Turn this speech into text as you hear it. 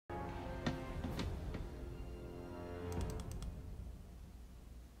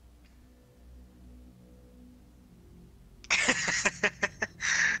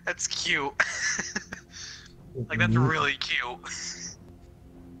That's cute. Like, that's really cute.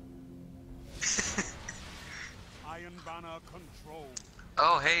 Iron Banner control.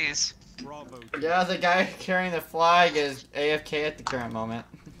 Oh, Hayes. Bravo. Yeah, the guy carrying the flag is AFK at the current moment.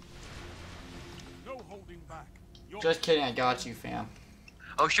 No holding back. Just kidding, I got you, fam.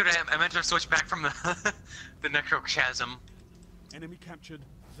 Oh shoot, I meant to switch back from the the necrochasm. Enemy captured.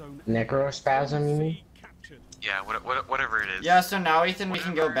 Zone Necrospasm, you mean? captured. Yeah, whatever it is. Yeah, so now Ethan, we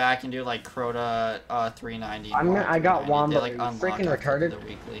can go back and do like Crota 390. I got Wombo. Like, Freaking retarded.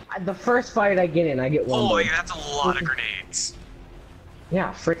 Weekly. The first fight I get in, I get Wombo. Oh, yeah, that's a lot of grenades.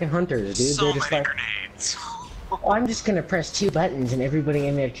 Yeah, freaking hunters, dude. So They're just many like, grenades. oh, I'm just gonna press 2 buttons and everybody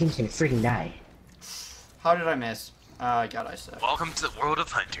in their team's gonna freaking die. How did I miss? God, I suck. Welcome to the world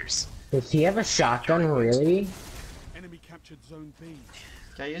of hunters. Does he have a shotgun, really? Enemy captured zone B.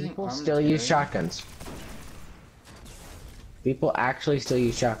 Guy using People armed still use artillery? shotguns. People actually still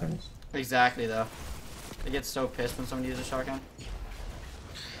use shotguns. Exactly, though. They get so pissed when somebody uses a shotgun.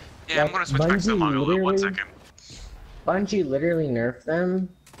 Yeah, I'm gonna switch back to the model in 1 second. Bungie literally nerfed them.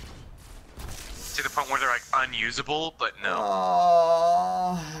 To the point where they're like unusable, but no.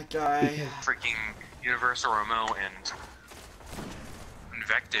 Oh, guy. Freaking Universal Romo and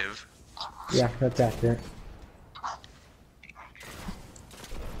Invective. Yeah, that's accurate.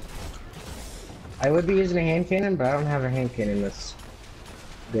 I would be using a hand cannon, but I don't have a hand cannon that's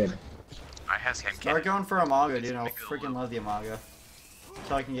good. I has hand Start cannon. going for Amago, dude. I Make it a freaking love the Amago.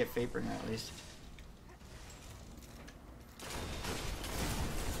 So I can get Faper now, at least.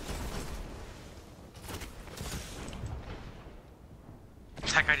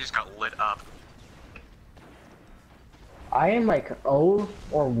 That guy just got lit up. I am like 0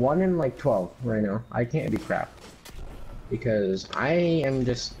 or 1 in like 12 right now. I can't be crap. Because I am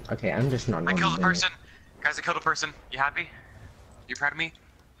just... Okay, I'm just not... I killed a person. Guys, I killed a person. You happy? You proud of me?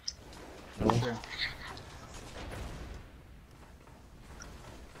 Sure.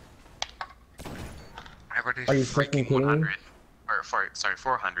 Everybody's Are you freaking kidding me? 100. Or, sorry,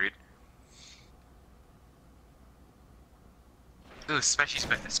 400. Ooh, special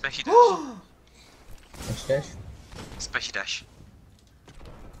dash. Special dash.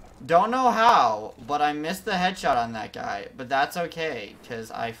 Don't know how, but I missed the headshot on that guy. But that's okay, because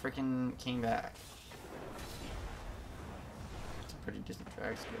I freaking came back. It's a pretty decent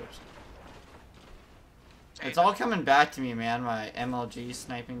drag scopes. It's all coming back to me, man, my MLG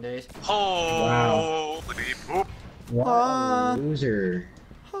sniping days. Oh, Wow. look at me poop. What a loser.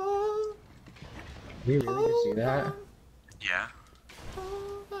 We really just see that? Yeah.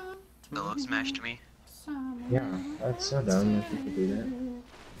 That looks smashed me. Yeah, that's so dumb if you could do that.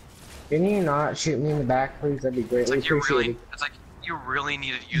 Can you not shoot me in the back, please? That'd be It's greatly like you really, appreciated. it's like you really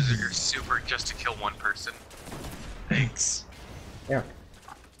need to use your super just to kill one person. Thanks. Yeah.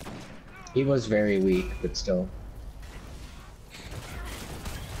 He was very weak, but still.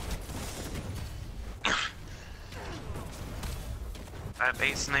 I have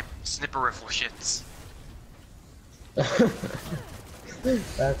 8 snipper rifle shits.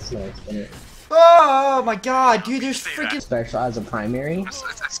 That's nice, isn't it? Oh my god, dude, there's Say freaking... Special as a primary? It's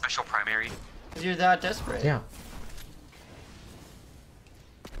a special primary. You're that desperate. Yeah.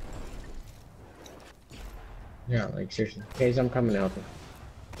 Yeah, like seriously. Case I'm coming out.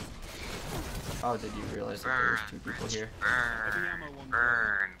 Oh, did you realize that there was 2 people here?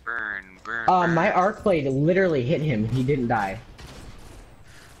 Burn. My arc blade literally hit him. He didn't die.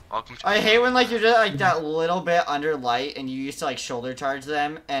 Welcome to I hate when like you're just like that little bit under light and you used to like shoulder charge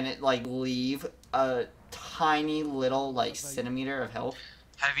them and it like leave a tiny little like centimeter of health.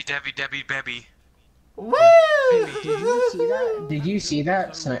 Heavy Debbie Bebby. Woo! Did you see that? Did you see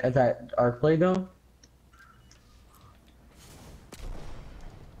that that arc blade though?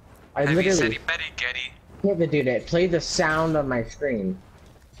 I Heavy literally City Betty Getty. hit the dude. It played the sound on my screen.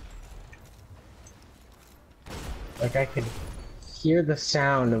 Like I could hear the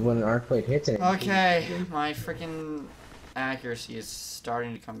sound of when an arc blade hits it. Okay, my freaking accuracy is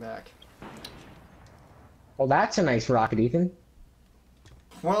starting to come back. Well, that's a nice rocket, Ethan.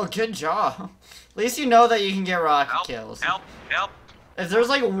 Well, good job. At least you know that you can get rocket kills. Help! If there's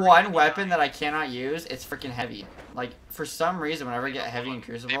like one weapon that I cannot use, it's freaking heavy. Like, for some reason, whenever I get heavy in They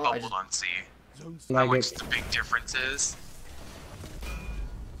Crucible, I bubbled just... on C. Zone How Like much it- the big difference is.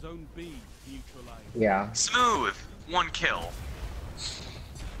 Zone B neutralized. Yeah. Smooth! 1 kill.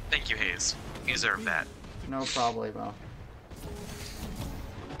 Thank you, Hayes. You deserve that. No problemo.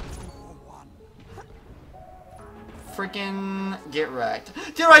 Freaking get wrecked.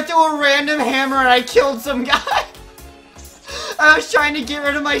 Dude, I threw a random hammer and I killed some guy! I was trying to get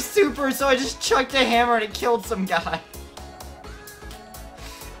rid of my super, so I just chucked a hammer and it killed some guy.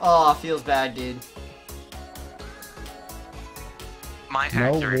 Oh, feels bad, dude. My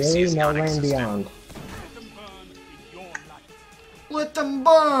No, accuracy really, is no land non-existent. beyond. Let them burn Let them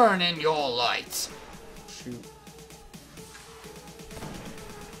burn in in your light. your light. Shoot.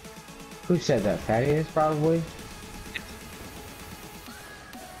 Who said that? Thaddeus, probably?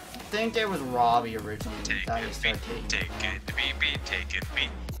 I think it was Robbie originally Take that it, he started beat, taking. take it, BB, take it, beat,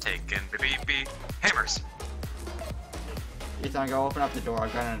 take it, BB, hammers. Ethan, go open up the door.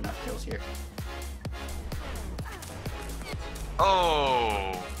 I've got enough kills here.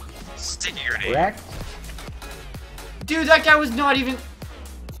 Oh, sticky grenade. Wreck? Dude, that guy was not even.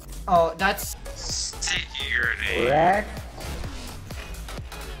 Oh, that's Sticky grenade. Wreck?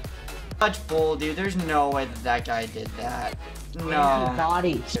 such bull, dude. There's no way that that guy did that. No.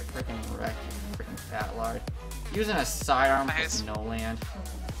 Body. Freaking wreck, freaking fat lard. Using a sidearm Guys. with no land.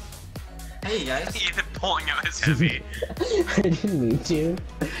 Hey guys. Even pulling out his heavy. I didn't mean to.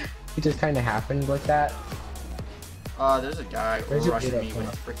 It just kind of happened like that. There's a guy There's a rushing dude me up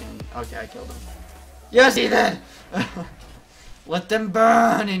with freaking. Okay, I killed him. Yes, Ethan. Let them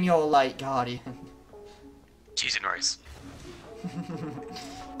burn in your light, Guardian. Cheese and rice.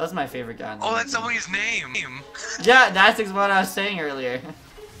 That's my favorite guy. Oh, that's somebody's name. Yeah, that's what I was saying earlier.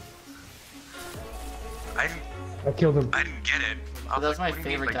 I killed him. didn't get it. I was That's my what do you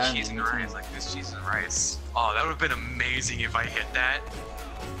mean, favorite like guy in cheese the and game, rice, too. like this cheese and rice. Oh, that would have been amazing if I hit that.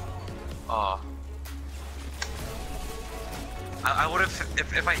 Oh. I would have,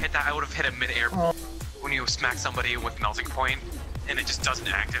 if I hit that, I would have hit a mid-air Oh. when you smack somebody with melting point and it just doesn't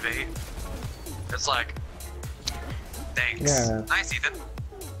activate. It's like, thanks. Yeah. Nice, Ethan.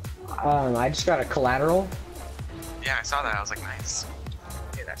 I just got a collateral. Yeah, I saw that. I was like, nice.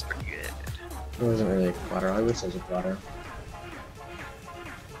 Yeah, that's pretty good. It wasn't really a collateral. I wish it was a collateral.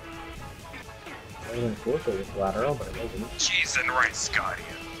 I wasn't cool if it was collateral, but it wasn't. Cheese and rice, Guardian.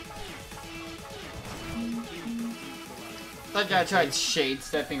 That guy tried shade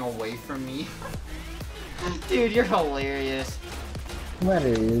stepping away from me. Dude, you're hilarious. What a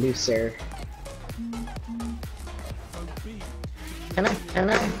loser. Zone B. Can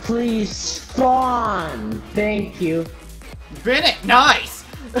I please spawn? Thank you. Bennett, nice!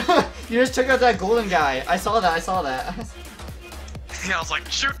 You just took out that golden guy. I saw that. Yeah, I was like,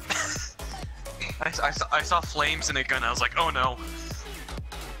 shoot! I saw flames in a gun. I was like, oh no.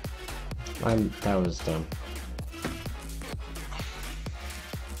 That was dumb.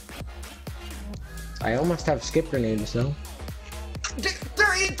 I almost have skip grenades though.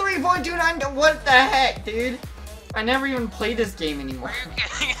 3.29, what the heck, dude? I never even played this game anymore.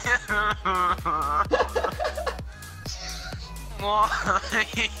 Why?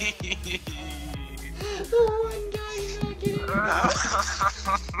 The one guy not getting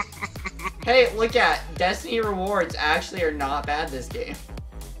Hey, look at Destiny rewards actually are not bad this game.